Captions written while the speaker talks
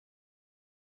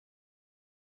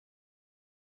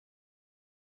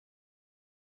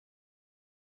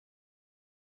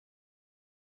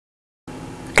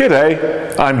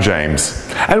G'day, I'm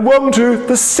James, and welcome to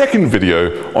the second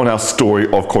video on our story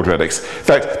of quadratics. In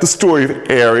fact, the story of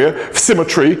area,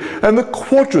 symmetry, and the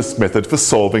quadrus method for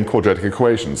solving quadratic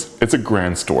equations. It's a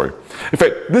grand story. In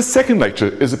fact, this second lecture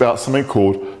is about something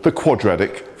called the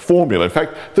quadratic formula. In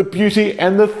fact, the beauty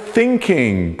and the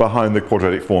thinking behind the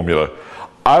quadratic formula.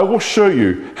 I will show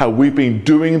you how we've been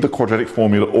doing the quadratic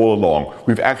formula all along.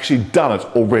 We've actually done it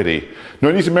already.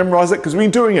 No need to memorize it because we've been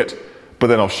doing it. But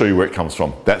then I'll show you where it comes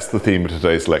from. That's the theme of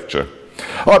today's lecture.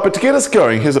 All right, but to get us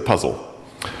going, here's a puzzle.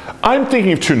 I'm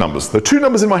thinking of two numbers. There are two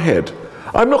numbers in my head.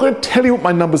 I'm not going to tell you what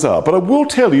my numbers are, but I will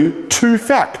tell you two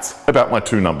facts about my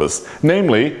two numbers.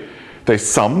 Namely, they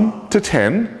sum to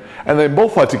 10 and they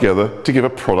multiply together to give a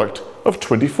product of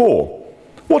 24.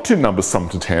 What two numbers sum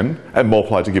to 10 and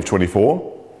multiply to give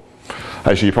 24?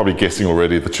 Actually, you're probably guessing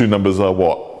already. The two numbers are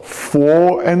what?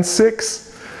 4 and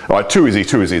 6? All right, too easy,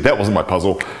 too easy. That wasn't my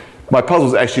puzzle. My puzzle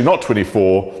is actually not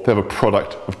 24, they have a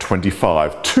product of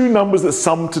 25. Two numbers that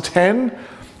sum to 10,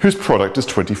 whose product is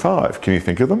 25. Can you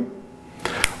think of them?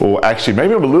 Or actually,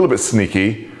 maybe I'm a little bit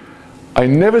sneaky. I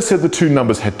never said the two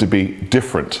numbers had to be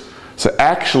different. So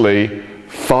actually,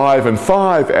 5 and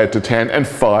 5 add to 10, and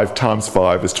 5 times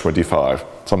 5 is 25.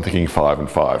 So I'm thinking 5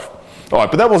 and 5. All right,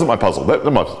 but that wasn't my puzzle. That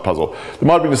was my puzzle. There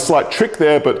might have been a slight trick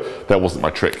there, but that wasn't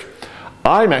my trick.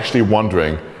 I'm actually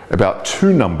wondering about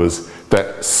two numbers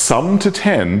that sum to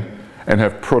 10 and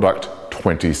have product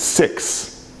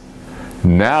 26.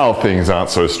 Now things aren't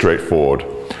so straightforward.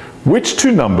 Which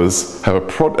two numbers have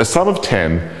a sum of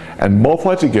 10 and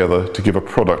multiply together to give a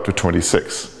product of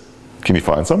 26? Can you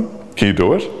find some? Can you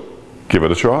do it? Give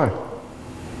it a try.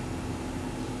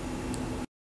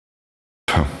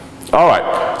 All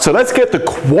right, so let's get the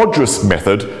quadrus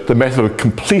method, the method of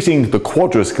completing the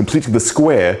quadrus, completing the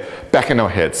square, back in our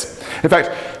heads. In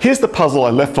fact, here's the puzzle I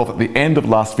left off at the end of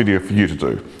last video for you to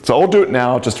do. So I'll do it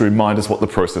now just to remind us what the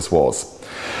process was.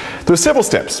 There are several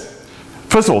steps.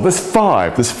 First of all, this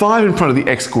 5 in front of the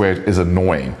x squared is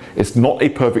annoying. It's not a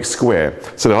perfect square.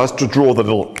 So I have to draw the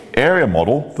little area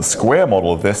model, the square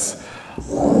model of this.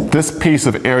 This piece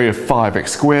of area 5x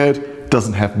squared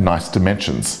doesn't have nice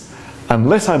dimensions,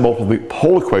 unless I multiply the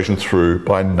whole equation through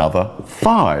by another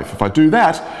 5. If I do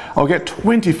that, I'll get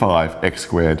 25x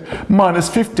squared minus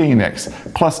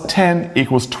 15x plus 10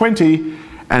 equals 20,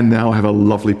 and now I have a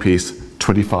lovely piece,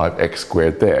 25x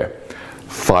squared there.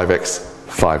 5x,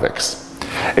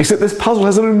 5x. Except this puzzle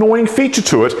has an annoying feature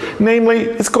to it, namely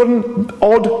it's got an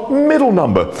odd middle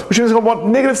number, which means I want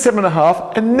negative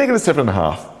 7.5 and negative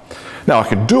 7.5. Now I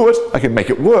can do it, I can make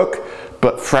it work,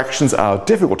 but fractions are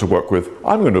difficult to work with.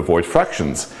 I'm going to avoid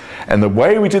fractions. And the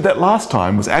way we did that last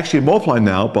time was actually multiply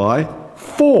now by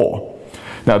 4.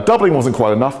 Now doubling wasn't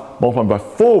quite enough, multiplying by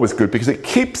 4 was good because it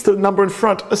keeps the number in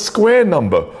front a square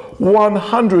number.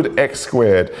 100x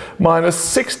squared minus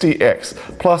 60x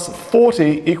plus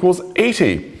 40 equals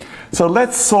 80. So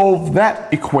let's solve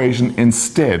that equation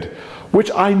instead,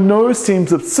 which I know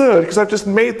seems absurd because I've just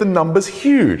made the numbers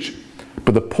huge.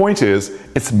 But the point is,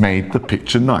 it's made the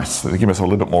picture nice. So give myself a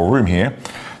little bit more room here.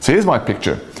 So here's my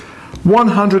picture.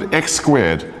 100x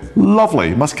squared.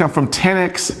 Lovely. Must come from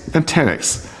 10x and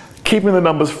 10x. Keeping the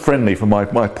numbers friendly for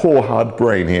my poor hard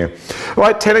brain here. All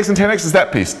right, 10x and 10x is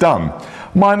that piece. Done.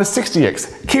 Minus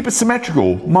 60x. Keep it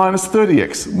symmetrical. Minus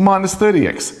 30x. Minus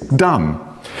 30x. Done.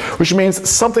 Which means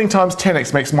something times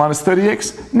 10x makes minus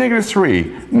 30x. Negative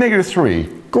 3. Negative 3.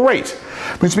 Great.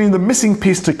 Which means the missing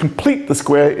piece to complete the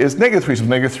square is negative 3 times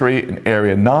negative 3 in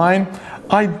area 9.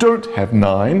 I don't have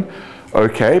 9.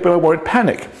 Okay, but I won't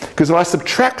panic, because if I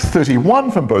subtract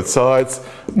 31 from both sides,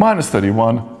 minus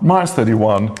 31,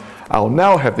 I'll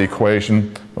now have the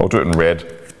equation, I'll do it in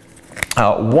red,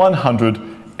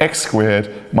 100x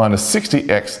squared minus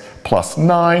 60x plus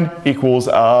 9 equals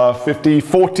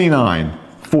 49.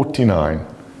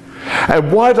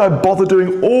 And why did I bother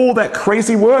doing all that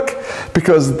crazy work?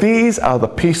 Because these are the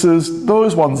pieces,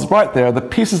 those ones right there, the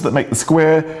pieces that make the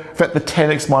square, in fact the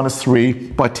 10x minus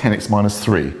 3 by 10x minus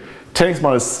 3. 10x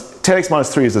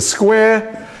minus 3 is a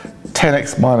square,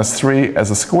 10x minus 3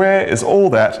 as a square is all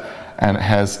that, and it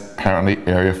has apparently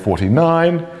area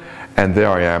 49, and there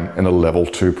I am in a level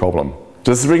 2 problem.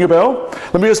 Does this ring a bell?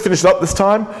 Let me just finish it up this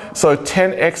time. So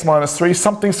 10x minus 3,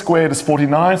 something squared is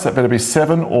 49, so that better be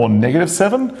 7 or negative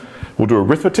 7. We'll do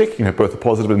arithmetic, you can have both the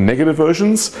positive and negative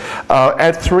versions.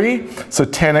 Add 3, so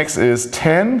 10x is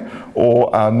 10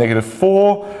 or negative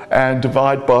 4, and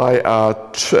divide by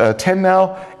 10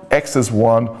 now. X is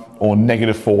 1 or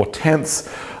negative 4 tenths.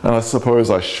 And I suppose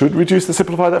I should reduce to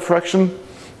simplify that fraction.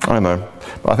 I know,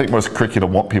 but I think most curricula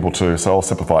want people to, so I'll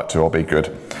simplify it too, I'll be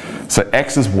good. So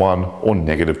x is 1 or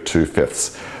negative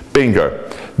 2/5. Bingo.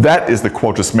 That is the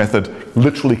Quadratic method,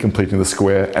 literally completing the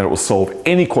square, and it will solve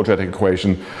any quadratic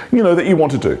equation that you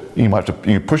want to do. You might have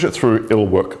to push it through, it'll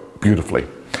work beautifully.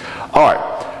 All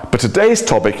right, but today's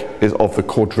topic is of the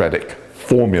quadratic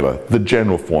formula, the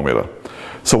general formula.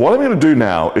 So what I'm going to do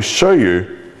now is show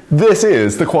you this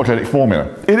is the quadratic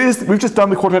formula. We've just done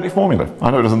the quadratic formula.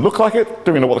 I know it doesn't look like it,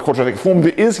 don't even know what the quadratic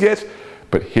formula is yet,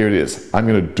 but here it is. I'm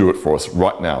going to do it for us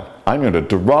right now. I'm going to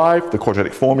derive the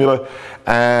quadratic formula,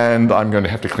 and I'm going to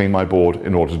have to clean my board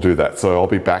in order to do that. So I'll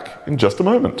be back in just a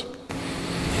moment.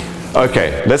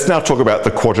 Okay, let's now talk about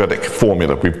the quadratic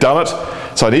formula. We've done it.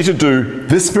 So I need to do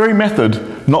this very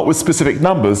method, not with specific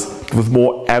numbers, but with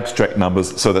more abstract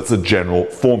numbers, so that's a general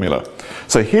formula.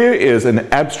 So here is an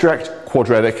abstract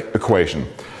quadratic equation.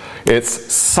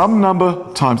 It's some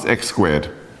number times x squared.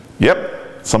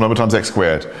 Yep, some number times x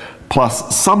squared.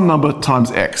 Plus some number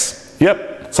times x.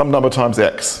 Yep, some number times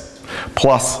x.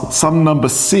 Plus some number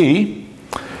c.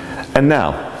 And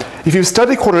now, if you've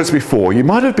studied quadratics before, you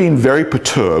might have been very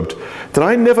perturbed that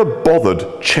I never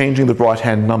bothered changing the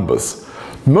right-hand numbers.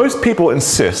 Most people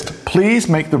insist, please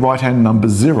make the right-hand number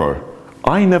 0.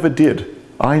 I never did.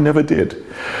 I never did.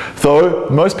 Though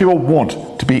most people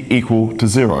want to be equal to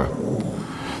 0.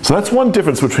 So that's one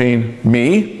difference between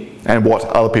me and what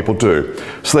other people do.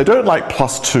 So they don't like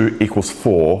plus 2 equals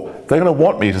 4. They're going to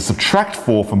want me to subtract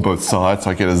 4 from both sides,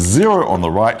 so I get a 0 on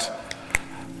the right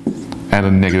and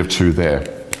a negative 2 there.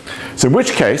 So in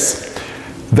which case,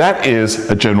 that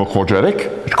is a general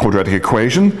quadratic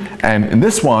equation, and in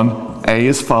this one, a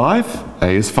is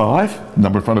 5,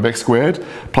 number in front of x squared,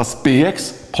 plus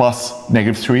bx plus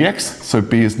negative 3x, so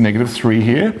b is negative 3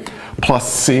 here,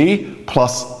 plus c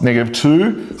plus negative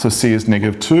 2, so c is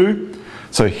negative 2.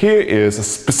 So here is a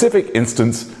specific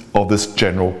instance of this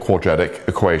general quadratic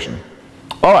equation.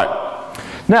 All right,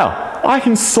 now I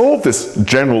can solve this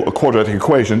general quadratic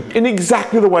equation in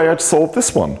exactly the way I'd solve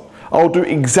this one. I'll do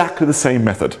exactly the same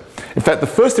method. In fact, the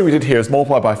first thing we did here is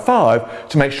multiply by 5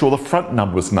 to make sure the front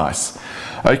number was nice.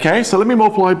 Okay, so let me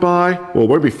multiply by, well, it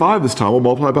won't be 5 this time, we'll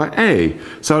multiply by a.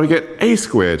 So I'll get a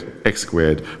squared x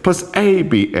squared plus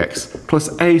abx plus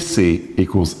ac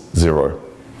equals 0.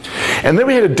 And then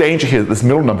we had a danger here that this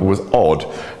middle number was odd.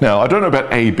 Now, I don't know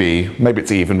about AB, maybe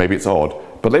it's even, maybe it's odd,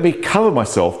 but let me cover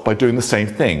myself by doing the same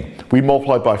thing. We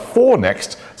multiplied by 4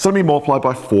 next, so let me multiply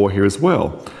by 4 here as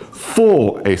well.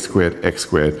 4a squared x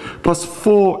squared plus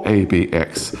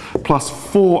 4abx plus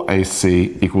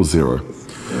 4ac equals 0.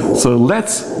 So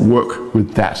let's work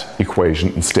with that equation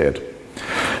instead.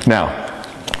 Now,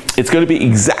 it's going to be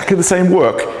exactly the same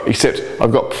work, except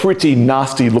I've got pretty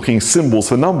nasty looking symbols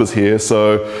for numbers here,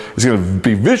 so it's going to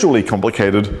be visually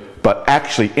complicated, but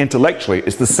actually intellectually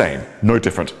it's the same, no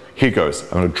different. Here goes.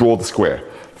 I'm going to draw the square.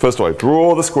 First of all, I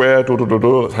draw the square.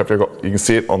 Hopefully you can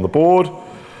see it on the board. All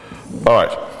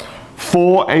right.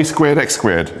 4a squared x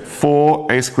squared.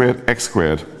 4a squared x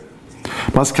squared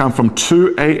must come from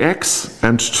 2ax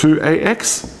and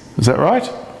 2ax. Is that right?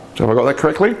 Have I got that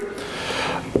correctly?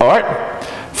 All right.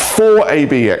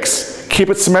 4abx. Keep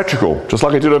it symmetrical, just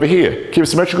like I did over here. Keep it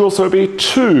symmetrical, so it'll be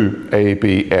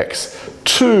 2abx.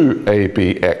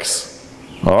 2abx.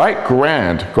 All right,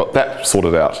 grand. Got that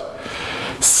sorted out.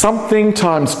 Something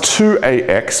times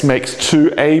 2ax makes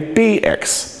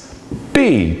 2abx.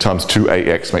 b times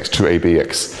 2ax makes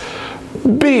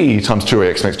 2abx. b times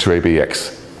 2ax makes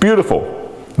 2abx. Beautiful.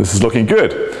 This is looking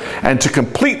good. And to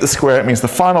complete the square, it means the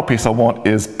final piece I want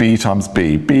is b times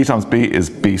b. b times b is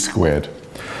b squared.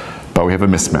 But we have a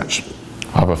mismatch.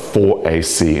 I have a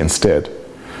 4ac instead.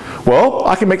 Well,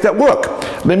 I can make that work.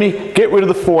 Let me get rid of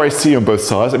the 4ac on both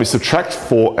sides. Let me subtract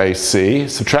 4ac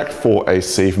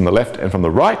from the left and from the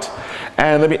right.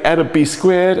 And let me add a b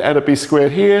squared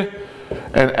here,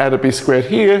 and add a b squared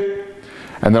here.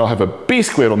 And then I'll have a b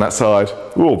squared on that side.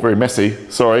 Ooh, very messy,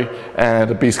 sorry.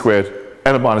 And a b squared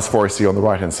and a minus 4ac on the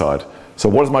right hand side. So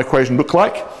what does my equation look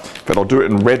like? But I'll do it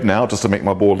in red now just to make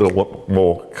my board a little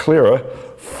more clearer.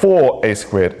 4a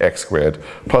squared x squared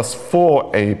plus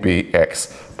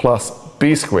 4abx plus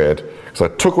b squared. So I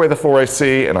took away the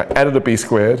 4ac and I added a b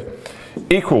squared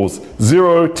equals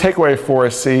 0, take away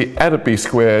 4ac, add a b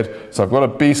squared. So I've got a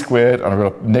b squared and I've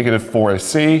got a negative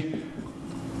 4ac.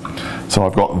 So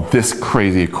I've got this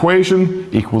crazy equation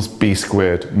equals b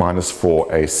squared minus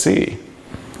 4ac.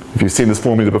 If you've seen this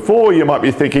formula before, you might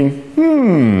be thinking,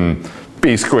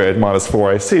 b squared minus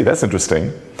 4ac, that's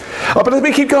interesting. Oh, but let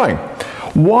me keep going.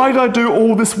 Why did I do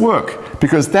all this work?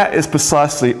 Because that is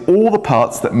precisely all the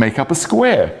parts that make up a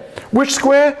square. Which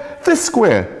square? This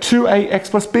square, 2ax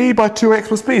plus b by 2ax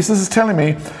plus b. So this is telling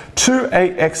me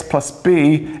 2ax plus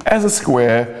b as a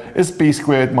square is b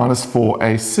squared minus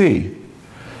 4ac.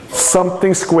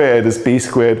 Something squared is b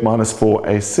squared minus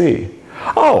 4ac.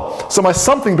 Oh, so my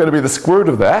something better be the square root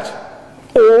of that,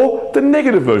 or the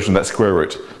negative version of that square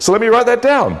root. So let me write that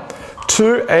down.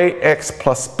 2ax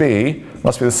plus b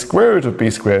must be the square root of b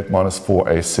squared minus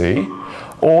 4ac,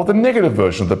 or the negative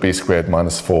version of the b squared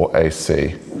minus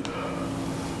 4ac.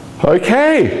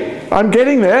 Okay, I'm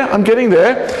getting there, I'm getting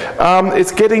there.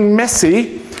 It's getting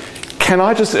messy. Can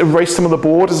I just erase some of the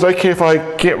board? Is it okay if I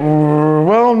get,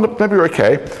 well, maybe we're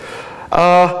okay.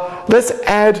 Let's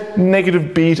add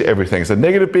negative b to everything. So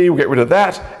negative b, we'll get rid of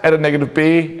that, add a negative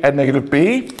b, add negative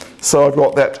b. So I've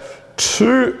got that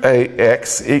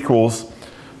 2ax equals,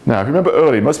 now if you remember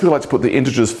earlier, most people like to put the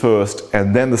integers first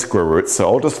and then the square root, so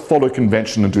I'll just follow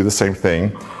convention and do the same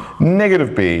thing.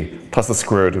 Negative b plus the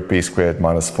square root of b squared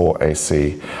minus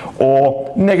 4ac.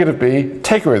 Or negative b,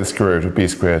 take away the square root of b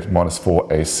squared minus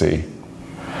 4ac.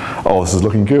 Oh, this is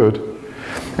looking good.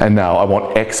 And now I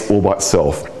want x all by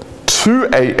itself.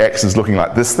 2ax is looking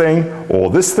like this thing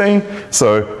or this thing,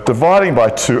 so dividing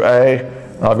by 2a,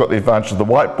 I've got the advantage of the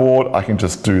whiteboard, I can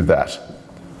just do that.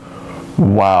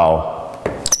 Wow.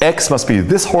 X must be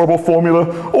this horrible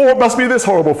formula, or it must be this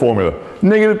horrible formula.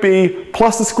 Negative b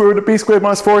plus the square root of b squared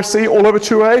minus 4ac all over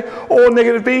 2a, or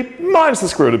negative b minus the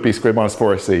square root of b squared minus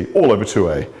 4ac all over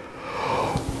 2a.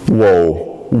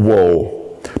 Whoa, whoa.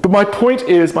 But my point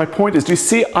is, do you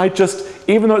see,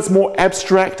 even though it's more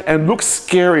abstract and looks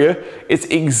scarier, it's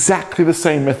exactly the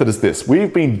same method as this.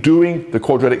 We've been doing the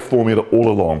quadratic formula all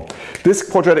along. This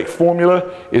quadratic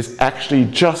formula is actually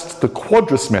just the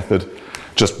Quadris method,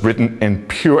 just written in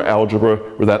pure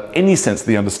algebra without any sense of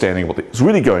the understanding of what's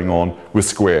really going on with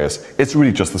squares. It's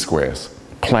really just the squares,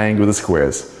 playing with the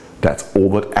squares. That's all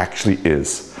that actually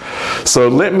is. So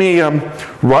let me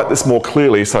write this more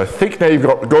clearly. So I think now you've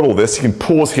got all this. You can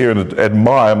pause here and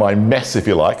admire my mess if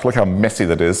you like. Look how messy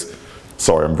that is.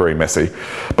 Sorry, I'm very messy.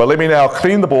 But let me now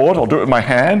clean the board. I'll do it with my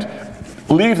hand.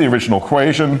 Leave the original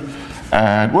equation.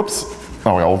 And whoops.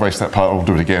 Oh, I'll erase that part. I'll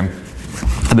do it again.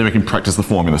 And then we can practice the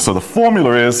formula. So the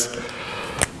formula is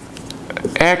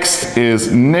x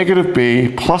is negative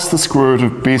b plus the square root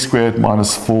of b squared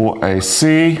minus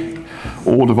 4ac.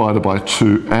 All divided by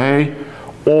 2a,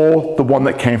 or the one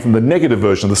that came from the negative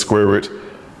version of the square root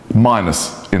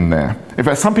minus in there. In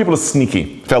fact, some people are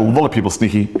sneaky. In fact, a lot of people are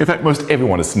sneaky. In fact, most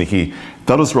everyone is sneaky.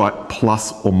 They'll just write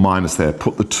plus or minus there,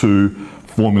 put the two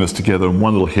formulas together in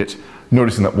one little hit,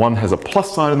 noticing that one has a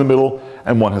plus sign in the middle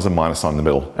and one has a minus sign in the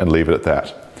middle, and leave it at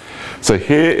that. So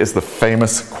here is the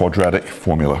famous quadratic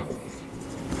formula.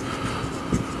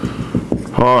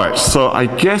 All right, so I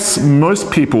guess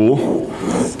most people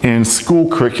in school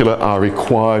curricula are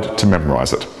required to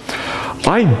memorize it.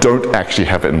 I don't actually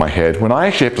have it in my head. When I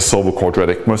actually have to solve a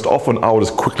quadratic, most often I will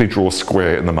just quickly draw a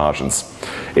square in the margins.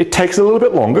 It takes a little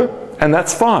bit longer, and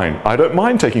that's fine. I don't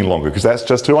mind taking longer because that's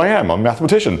just who I am. I'm a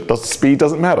mathematician. Speed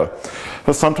doesn't matter.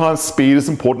 But sometimes speed is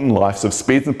important in life, so if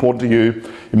speed is important to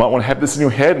you, you might want to have this in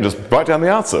your head and just write down the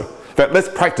answer. In fact, let's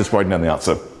practice writing down the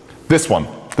answer. This one.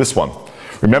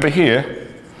 Remember here,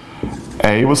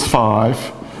 A was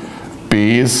 5,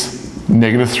 B is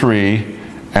negative 3,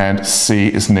 and C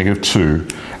is negative 2.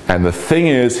 And the thing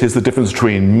is, here's the difference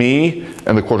between me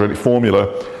and the quadratic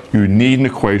formula. You need an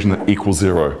equation that equals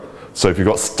 0. So if you've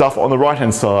got stuff on the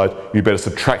right-hand side, you better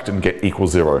subtract it and get equal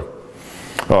 0.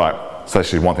 All right, so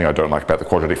actually one thing I don't like about the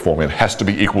quadratic formula. It has to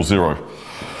be equal 0.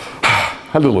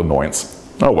 A little annoyance.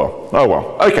 Oh well, oh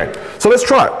well. Okay, so let's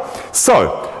try it.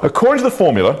 So, according to the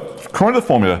formula,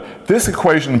 this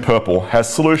equation in purple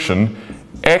has solution.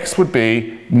 X would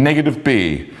be negative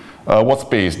b. What's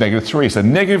b? It's negative 3. So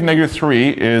negative 3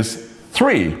 is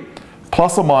 3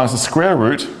 plus or minus the square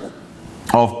root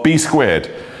of b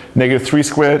squared. Negative 3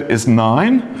 squared is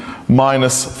 9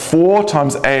 minus 4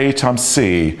 times a times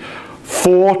c.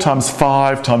 4 times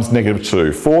 5 times negative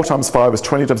 2. 4 times 5 is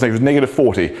 20 times negative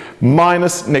 40.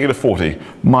 Minus negative 40.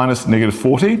 Minus negative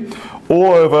 40.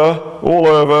 All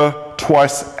over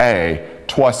twice a.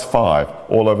 Twice 5.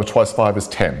 All over twice 5 is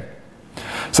 10.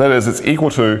 So that is, it's equal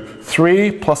to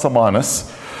 3 plus or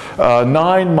minus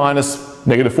 9 minus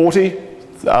negative 40.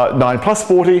 9 plus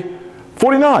 40.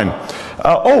 49.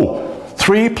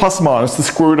 3 plus or minus the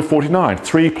square root of 49.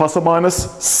 3 plus or minus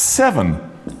 7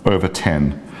 over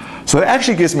 10. So that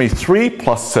actually gives me 3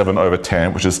 plus 7 over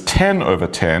 10, which is 10 over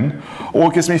 10,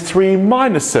 or it gives me 3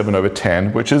 minus 7 over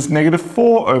 10, which is negative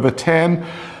 4 over 10,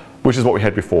 which is what we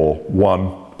had before, 1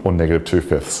 or negative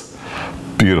 2/5.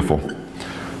 Beautiful.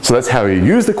 So that's how you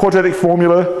use the quadratic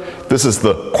formula. This is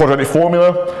the quadratic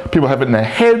formula. People have it in their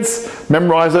heads,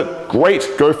 memorize it,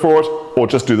 great, go for it, or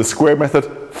just do the square method,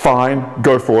 fine,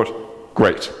 go for it,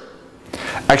 great.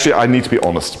 Actually, I need to be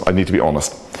honest.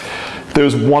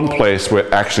 there's one place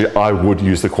where actually I would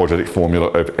use the quadratic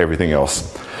formula over everything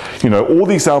else. You know, all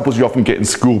the examples you often get in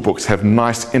school books have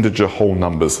nice integer whole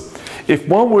numbers. If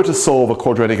one were to solve a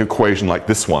quadratic equation like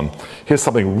this one, here's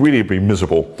something really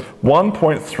miserable.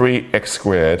 1.3x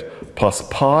squared plus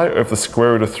pi over the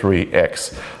square root of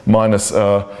 3x minus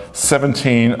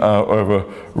 17 over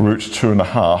root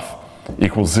 2.5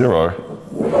 equals 0.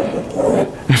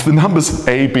 If the numbers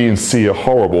a, b, and c are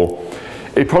horrible,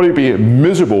 it'd probably be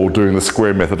miserable doing the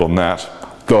square method on that,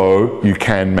 though you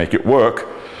can make it work.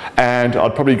 And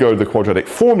I'd probably go to the quadratic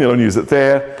formula and use it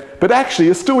there, but actually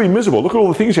it'll still be miserable. Look at all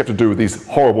the things you have to do with these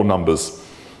horrible numbers.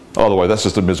 Oh, the way, that's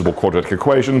just a miserable quadratic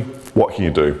equation. What can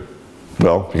you do?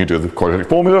 Well, you can do the quadratic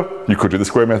formula, you could do the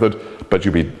square method, but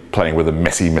you'd be playing with the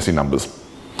messy numbers.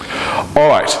 All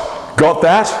right, got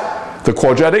that? The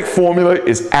quadratic formula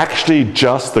is actually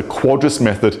just the Quadratic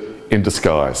method in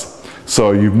disguise.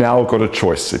 So you've now got a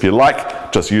choice. If you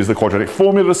like, just use the quadratic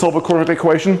formula to solve a quadratic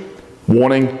equation.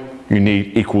 Warning, you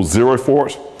need equals 0 for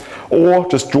it. Or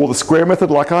just draw the square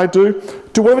method like I do.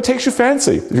 Do whatever takes your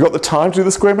fancy. If you've got the time to do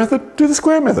the square method, do the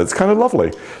square method. It's kind of lovely.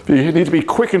 If you need to be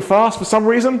quick and fast for some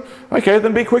reason, okay,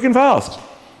 then be quick and fast.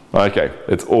 Okay,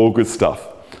 it's all good stuff.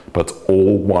 But it's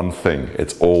all one thing.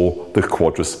 It's all the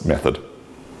Quadratic method.